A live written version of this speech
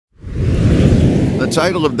The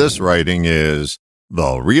title of this writing is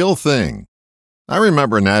The Real Thing. I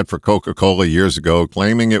remember an ad for Coca-Cola years ago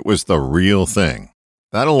claiming it was the real thing.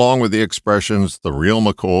 That, along with the expressions the real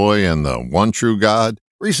McCoy and the one true God,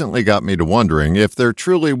 recently got me to wondering if there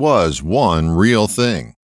truly was one real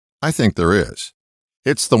thing. I think there is.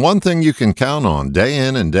 It's the one thing you can count on day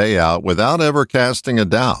in and day out without ever casting a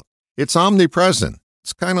doubt. It's omnipresent.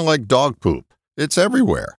 It's kind of like dog poop. It's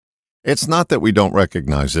everywhere. It's not that we don't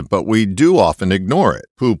recognize it, but we do often ignore it,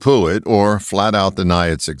 poo-poo it, or flat out deny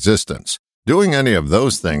its existence. Doing any of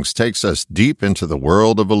those things takes us deep into the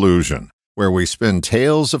world of illusion, where we spin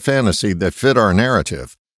tales of fantasy that fit our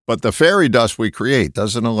narrative. But the fairy dust we create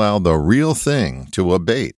doesn't allow the real thing to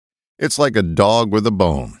abate. It's like a dog with a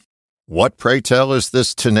bone. What, pray tell, is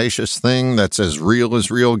this tenacious thing that's as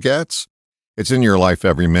real gets? It's in your life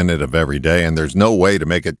every minute of every day, and there's no way to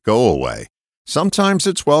make it go away. Sometimes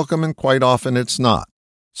it's welcome, and quite often it's not.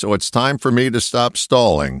 So it's time for me to stop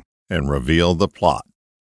stalling and reveal the plot.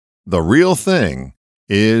 The real thing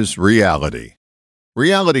is reality.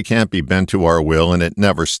 Reality can't be bent to our will, and it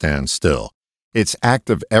never stands still. It's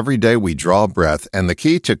active every day we draw breath, and the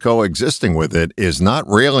key to coexisting with it is not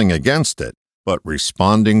railing against it, but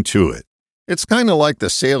responding to it. It's kind of like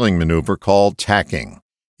the sailing maneuver called tacking.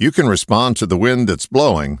 You can respond to the wind that's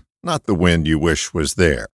blowing, not the wind you wish was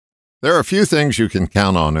there. There are a few things you can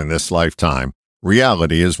count on in this lifetime.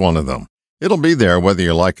 Reality is one of them. It'll be there whether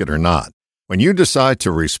you like it or not. When you decide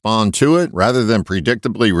to respond to it rather than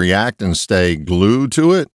predictably react and stay glued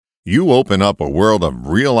to it, you open up a world of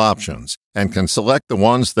real options and can select the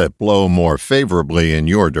ones that blow more favorably in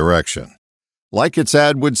your direction. Like its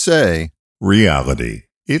ad would say, reality,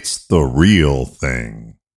 it's the real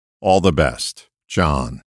thing. All the best,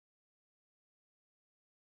 John.